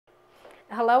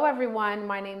Hello everyone,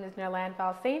 my name is Nerland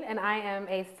Valsain and I am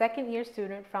a second-year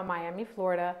student from Miami,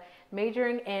 Florida,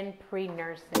 majoring in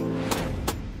pre-nursing.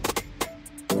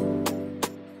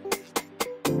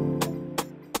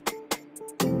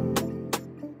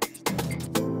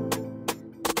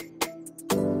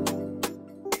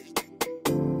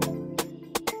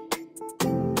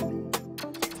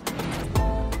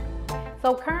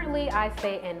 So currently I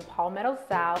stay in Palmetto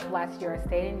South. Last year I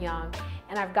stayed in Young.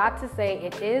 And I've got to say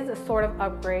it is a sort of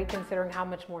upgrade considering how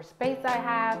much more space I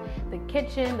have, the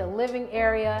kitchen, the living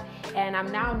area, and I'm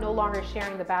now no longer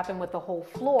sharing the bathroom with the whole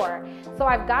floor. So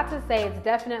I've got to say it's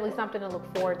definitely something to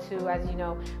look forward to as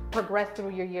progress through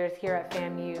your years here at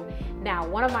FAMU. Now,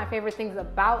 one of my favorite things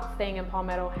about staying in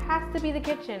Palmetto has to be the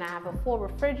kitchen. I have a full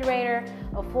refrigerator,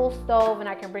 a full stove, and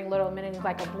I can bring little amenities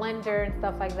like a blender and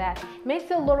stuff like that. It makes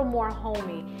it a little more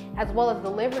homey, as well as the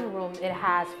living room. It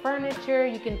has furniture,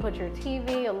 you can put your TV,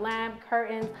 a lamp,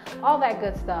 curtains, all that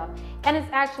good stuff. And it's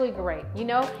actually great.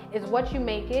 It's what you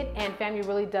make it, and FAMU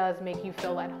really does make you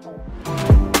feel at home.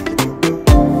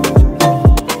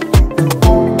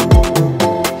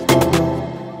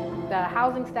 The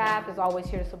housing staff is always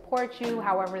here to support you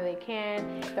however they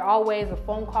can. They're always a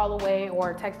phone call away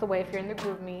or a text away if you're in the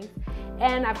group meets.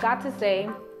 And I've got to say,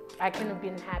 I couldn't have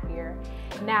been happier.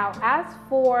 Now, as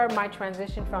for my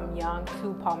transition from Young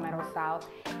to Palmetto South,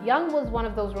 Young was one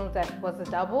of those rooms that was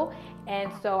a double,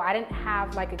 and so I didn't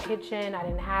have like a kitchen, I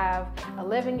didn't have a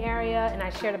living area, and I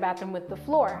shared a bathroom with the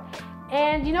floor.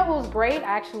 And it was great.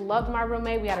 I actually loved my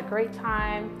roommate. We had a great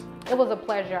time. It was a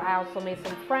pleasure. I also made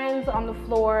some friends on the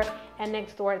floor and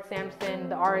next door at Sampson.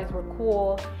 The RAs were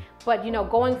cool. But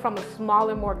going from a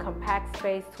smaller, more compact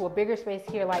space to a bigger space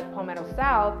here like Palmetto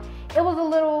South, it was a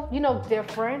little,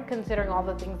 different considering all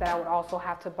the things that I would also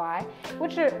have to buy,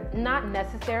 which are not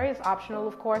necessary. It's optional,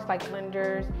 of course, like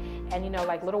blenders and,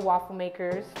 like little waffle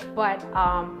makers, but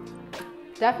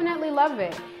definitely love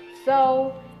it.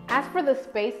 So as for the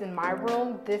space in my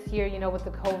room this year, with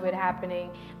the COVID happening,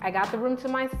 I got the room to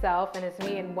myself and it's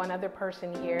me and one other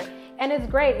person here. And it's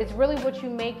great. It's really what you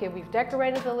make it. We've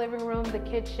decorated the living room, the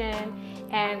kitchen,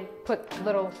 and put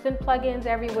little synth plugins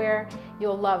everywhere.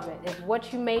 You'll love it. It's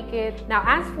what you make it. Now,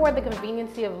 as for the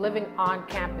conveniency of living on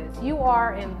campus, you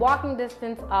are in walking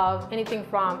distance of anything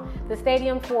from the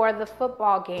stadium for the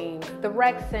football games, the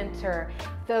rec center,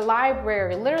 the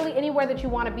library, literally anywhere that you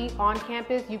want to be on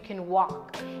campus, you can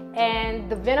walk. And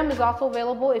the Venom is also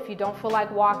available if you don't feel like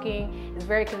walking. It's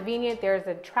very convenient. There's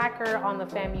a tracker on the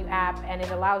FAMU app and it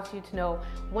allows you to know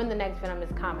when the next Venom is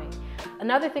coming.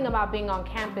 Another thing about being on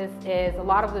campus is a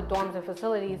lot of the dorms and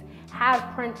facilities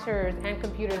have printers and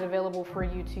computers available for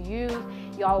you to use.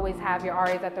 You always have your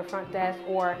RAs at the front desk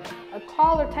or a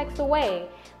call or text away.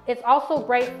 It's also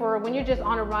great for when you're just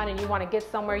on a run and you want to get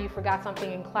somewhere, you forgot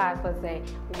something in class, let's say,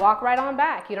 walk right on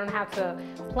back. You don't have to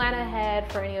plan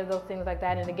ahead for any of those things like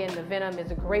that. And again, the Venom is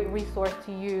a great resource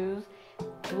to use.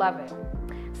 Love it.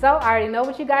 So I already know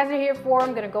what you guys are here for.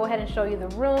 I'm going to go ahead and show you the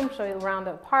room, show you around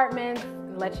the apartments,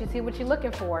 and let you see what you're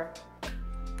looking for.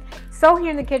 So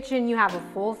here in the kitchen, you have a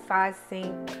full-size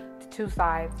sink to two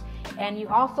sides. And you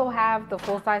also have the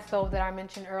full-size stove that I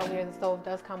mentioned earlier. The stove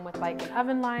does come with like an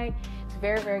oven light. It's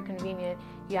very, very convenient.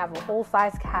 You have a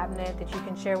whole-size cabinet that you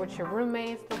can share with your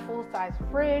roommates, the full-size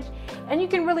fridge, and you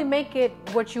can really make it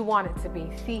what you want it to be.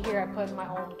 See here, I put my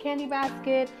own candy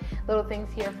basket, little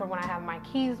things here for when I have my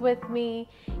keys with me.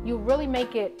 You really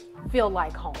make it feel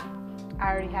like home. I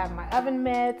already have my oven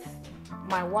mitts,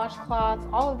 my washcloths,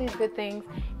 all of these good things.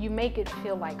 You make it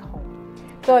feel like home.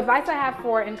 So advice I have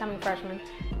for incoming freshmen,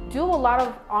 do a lot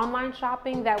of online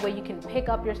shopping. That way you can pick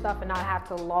up your stuff and not have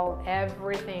to load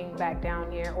everything back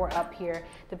down here or up here,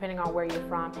 depending on where you're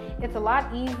from. It's a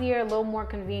lot easier, a little more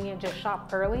convenient. Just shop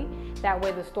early. That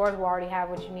way the stores will already have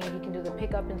what you need. You can do the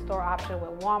pick up in store option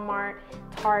with Walmart,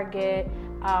 Target.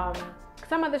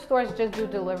 Some other stores just do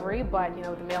delivery, but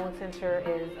the mailing center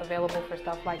is available for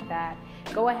stuff like that.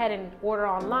 Go ahead and order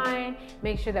online.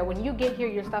 Make sure that when you get here,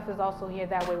 your stuff is also here.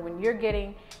 That way when you're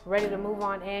getting ready to move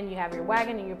on in, you have your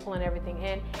wagon and you're pulling everything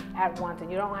in at once.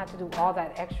 And you don't have to do all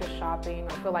that extra shopping or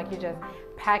feel like you're just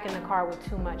packing the car with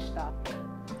too much stuff.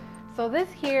 So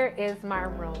this here is my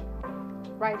room.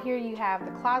 Right here you have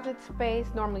the closet space.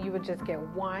 Normally you would just get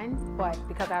one, but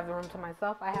because I have the room to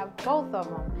myself, I have both of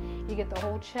them. You get the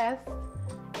whole chest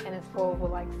and it's full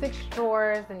with like 6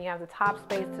 drawers, and you have the top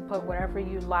space to put whatever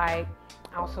you like.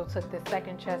 I also took this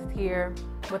second chest here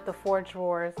with the 4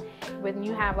 drawers. When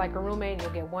you have like a roommate,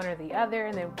 you'll get one or the other,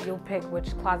 and then you'll pick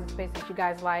which closet space that you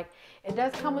guys like. It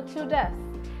does come with 2 desks.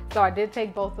 So I did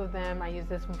take both of them. I use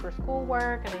this one for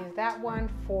schoolwork, and I use that one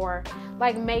for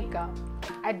like makeup.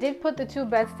 I did put the two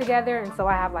beds together, and so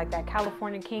I have like that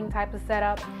California king type of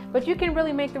setup, but you can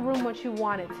really make the room what you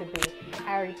want it to be.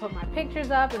 I already put my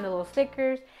pictures up and the little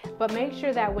stickers, but make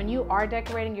sure that when you are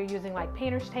decorating, you're using like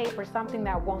painter's tape or something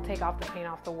that won't take off the paint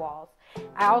off the walls.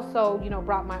 I also,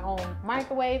 brought my own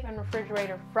microwave and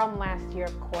refrigerator from last year,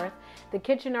 of course. The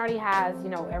kitchen already has,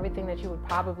 everything that you would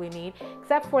probably need,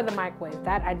 except for the microwave.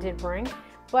 That I did bring.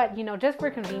 But, just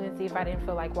for convenience, if I didn't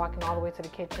feel like walking all the way to the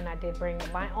kitchen, I did bring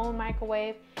my own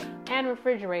microwave and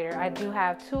refrigerator. I do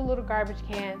have 2 little garbage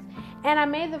cans, and I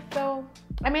made it feel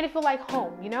like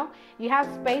home, You have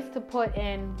space to put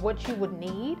in what you would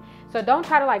need. So don't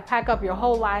try to like pack up your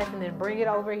whole life and then bring it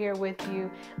over here with you,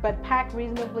 but pack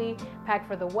reasonably, pack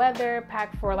for the weather,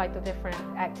 pack for like the different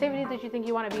activities that you think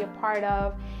you want to be a part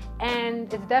of,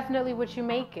 and it's definitely what you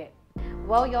make it.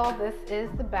 Well, y'all, this is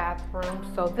the bathroom.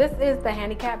 So this is the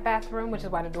handicap bathroom, which is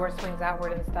why the door swings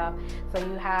outward and stuff. So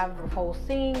you have the whole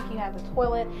sink, you have the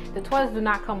toilet. The toilets do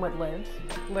not come with lids,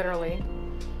 literally.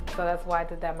 So that's why I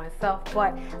did that myself.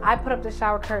 But I put up the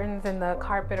shower curtains and the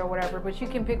carpet or whatever, but you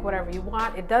can pick whatever you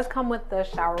want. It does come with the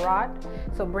shower rod.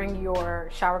 So bring your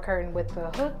shower curtain with the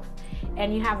hooks.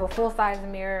 And you have a full-size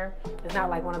mirror. It's not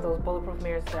like one of those bulletproof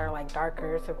mirrors that are like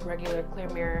darker. It's a regular clear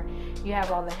mirror. You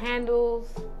have all the handles,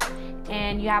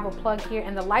 and you have a plug here,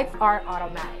 and the lights are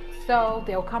automatic. So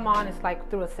they'll come on, it's like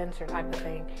through a sensor type of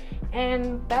thing.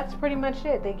 And that's pretty much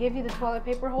it. They give you the toilet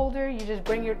paper holder. You just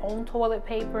bring your own toilet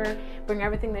paper, bring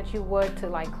everything that you would to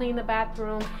like clean the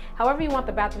bathroom. However you want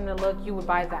the bathroom to look, you would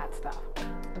buy that stuff.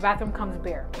 The bathroom comes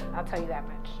bare, I'll tell you that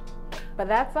much. But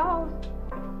that's all.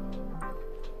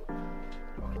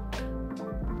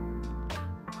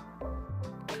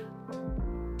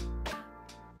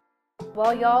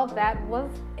 Well, y'all, that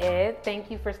was it. Thank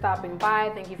you for stopping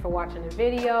by. Thank you for watching the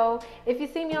video. If you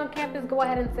see me on campus, go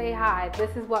ahead and say hi.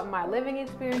 This is what my living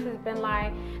experience has been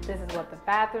like. This is what the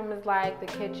bathroom is like, the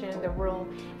kitchen, the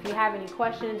room. If you have any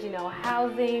questions,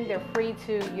 housing, they're free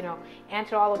to,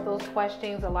 answer all of those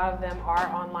questions. A lot of them are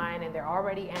online and they're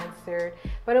already answered.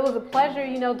 But it was a pleasure,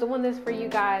 doing this for you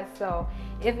guys. So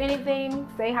if anything,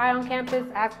 say hi on campus,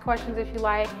 ask questions if you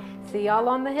like. See y'all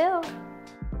on the hill.